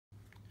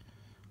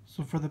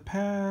So for the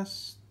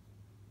past,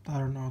 I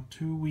don't know,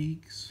 2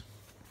 weeks,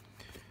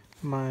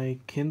 my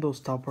Kindle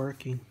stopped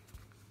working.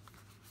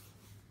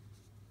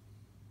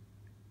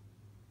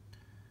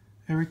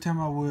 Every time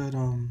I would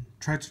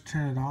try to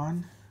turn it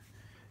on,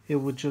 it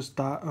would just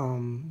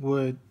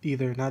would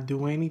either not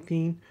do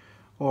anything,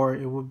 or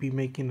it would be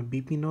making a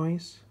beeping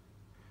noise.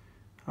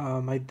 I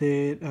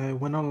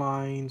went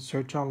online,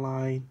 searched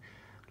online,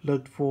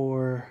 looked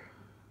for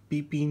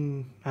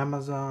beeping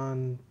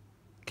Amazon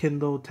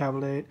Kindle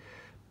tablet,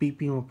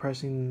 beeping when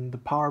pressing the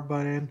power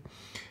button,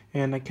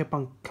 and I kept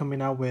on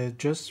coming out with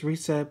just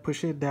reset,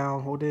 push it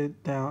down, hold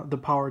it down, the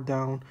power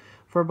down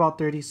for about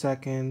 30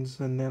 seconds,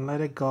 and then let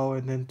it go,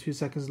 and then 2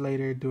 seconds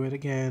later do it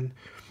again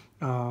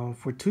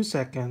for 2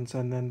 seconds,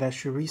 and then that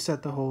should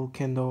reset the whole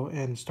Kindle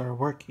and start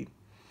working.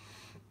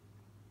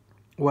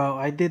 Well,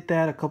 I did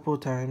that a couple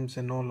of times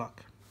and no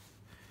luck.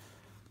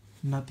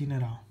 Nothing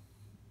at all.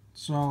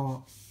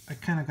 So I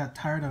kind of got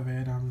tired of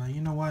it. I'm like,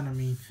 you know what? I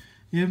mean,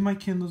 if my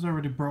Kindle's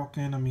already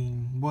broken, I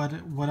mean, what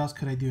else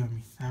could I do? I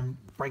mean, I'm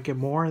breaking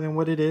more than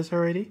what it is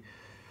already.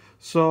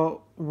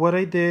 So what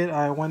I did,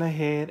 I went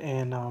ahead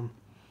and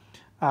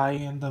I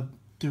ended up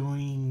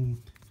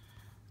doing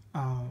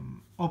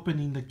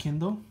opening the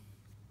Kindle.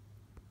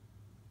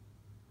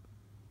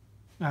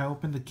 I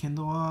opened the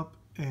Kindle up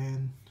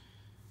and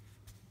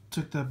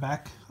took the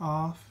back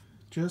off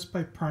just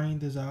by prying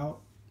it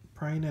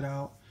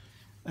out.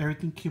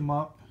 Everything came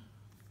up.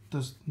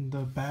 The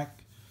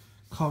back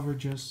cover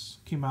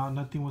just came out.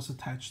 Nothing was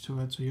attached to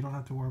it, so you don't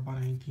have to worry about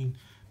anything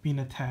being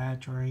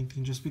attached or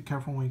anything. Just be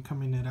careful when you're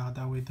coming it out,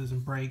 that way it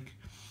doesn't break.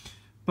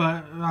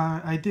 But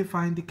I did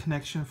find the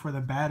connection for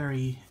the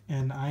battery,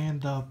 and I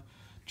end up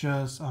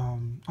just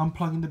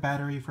unplugging the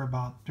battery for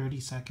about 30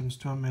 seconds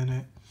to a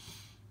minute,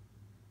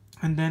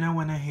 and then I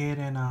went ahead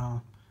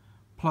and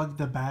plugged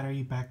the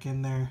battery back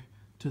in there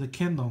to the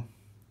Kindle.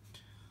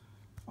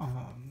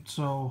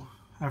 So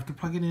after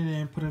plugging it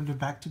in, putting it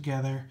back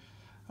together,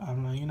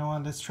 I'm like, you know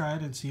what, let's try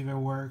it and see if it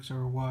works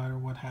or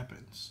what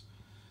happens.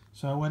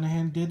 So I went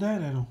ahead and did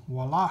that, and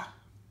voila,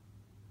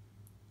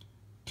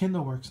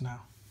 Kindle works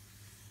now.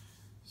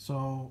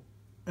 So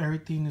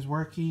everything is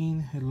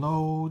working, it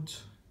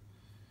loads,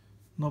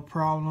 no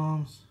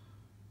problems.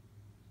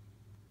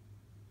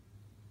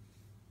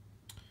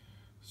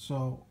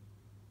 So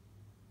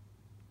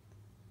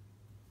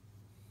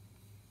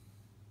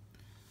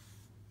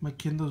my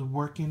Kindle's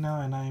working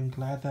now, and I am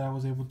glad that I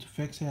was able to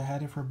fix it. I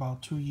had it for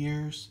about 2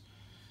 years,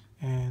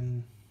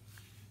 and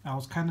I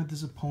was kind of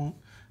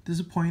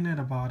disappointed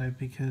about it,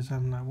 because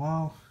I'm like,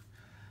 well,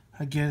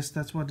 I guess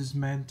that's what it's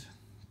meant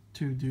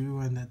to do,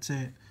 and that's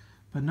it.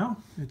 But no,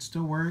 it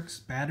still works.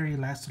 Battery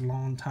lasts a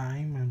long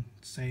time, and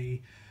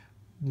say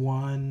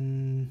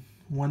one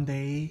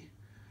day.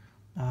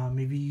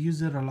 If you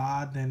use it a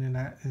lot, then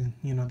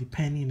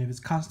depending if it's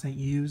constant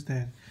use,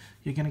 then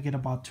you're gonna get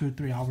about 2 or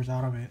 3 hours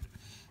out of it.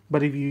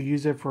 But if you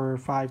use it for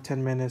 5-10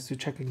 minutes to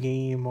check a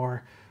game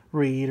or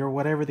read or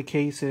whatever the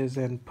case is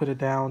and put it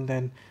down,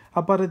 then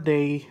about a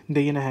day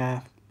and a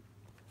half.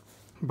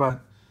 But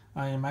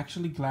I am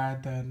actually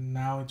glad that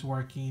now it's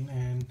working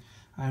and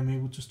I'm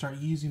able to start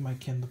using my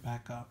Kindle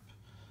back up.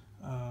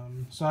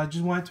 So I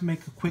just wanted to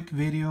make a quick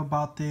video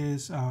about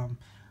this.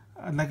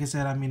 Like I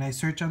said, I mean, I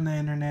searched on the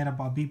internet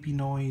about beeping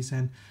noise,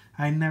 and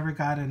I never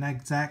got an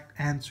exact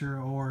answer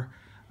or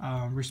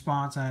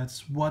response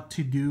as what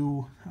to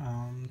do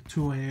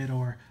to it,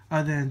 or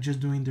other than just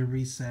doing the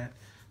reset.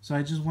 So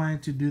I just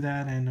wanted to do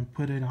that and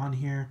put it on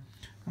here.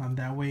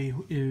 That way,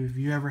 if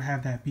you ever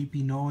have that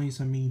beeping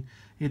noise, I mean,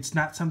 it's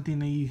not something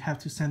that you have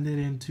to send it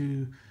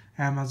into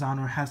Amazon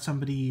or have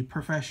somebody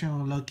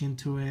professional look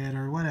into it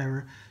or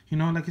whatever.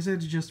 Like I said,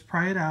 just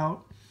pry it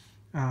out,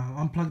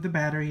 unplug the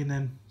battery, and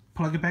then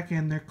plug it back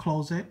in there,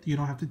 close it. You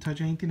don't have to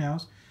touch anything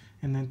else,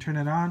 and then turn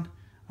it on.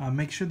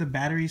 Make sure the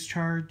battery's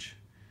charged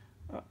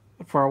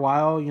for a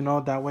while,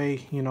 that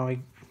way,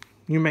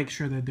 you make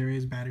sure that there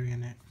is battery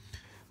in it.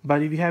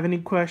 But if you have any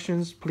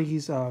questions,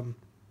 please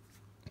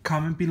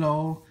comment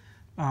below,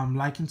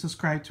 like and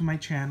subscribe to my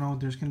channel.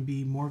 There's going to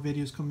be more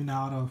videos coming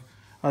out of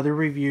other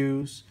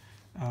reviews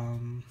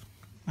and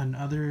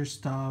other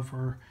stuff,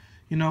 or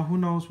who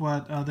knows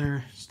what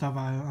other stuff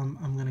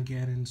I'm going to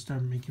get and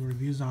start making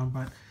reviews on.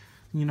 But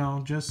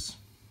just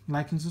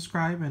like and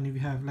subscribe, and if you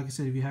have, like I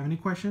said, if you have any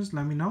questions,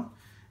 let me know,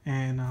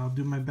 and I'll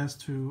do my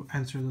best to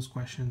answer those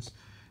questions.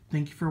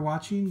 Thank you for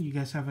watching. You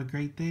guys have a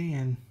great day,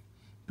 and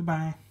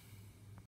goodbye.